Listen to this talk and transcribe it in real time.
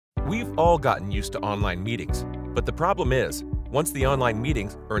We've all gotten used to online meetings, but the problem is, once the online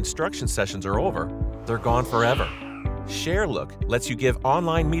meetings or instruction sessions are over, they're gone forever. Sharelook lets you give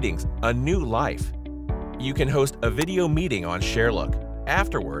online meetings a new life. You can host a video meeting on Sharelook.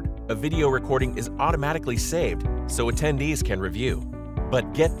 Afterward, a video recording is automatically saved so attendees can review.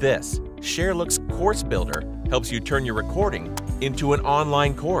 But get this, Sharelook's Course Builder helps you turn your recording into an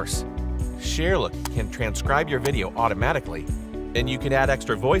online course. Sharelook can transcribe your video automatically, and you can add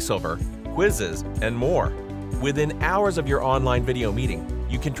extra voiceover, quizzes, and more. Within hours of your online video meeting,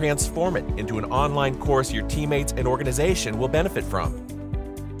 you can transform it into an online course your teammates and organization will benefit from.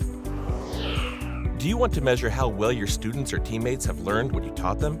 Do you want to measure how well your students or teammates have learned what you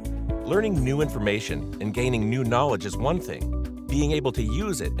taught them? Learning new information and gaining new knowledge is one thing. Being able to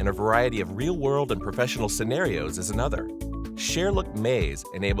use it in a variety of real-world and professional scenarios is another. Sharelook Maze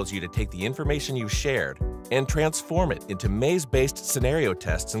enables you to take the information you've shared and transform it into maze-based scenario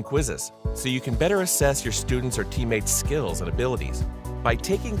tests and quizzes, so you can better assess your students' or teammates' skills and abilities. By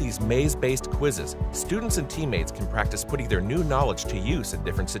taking these maze-based quizzes, students and teammates can practice putting their new knowledge to use in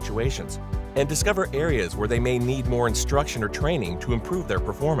different situations and discover areas where they may need more instruction or training to improve their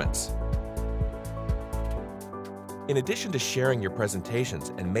performance. In addition to sharing your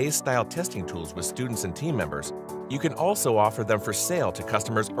presentations and maze-style testing tools with students and team members, you can also offer them for sale to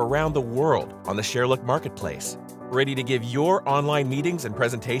customers around the world on the Sharelook Marketplace. Ready to give your online meetings and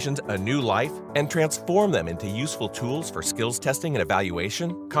presentations a new life and transform them into useful tools for skills testing and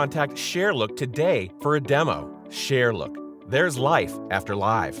evaluation? Contact Sharelook today for a demo. Sharelook. There's life after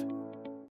live.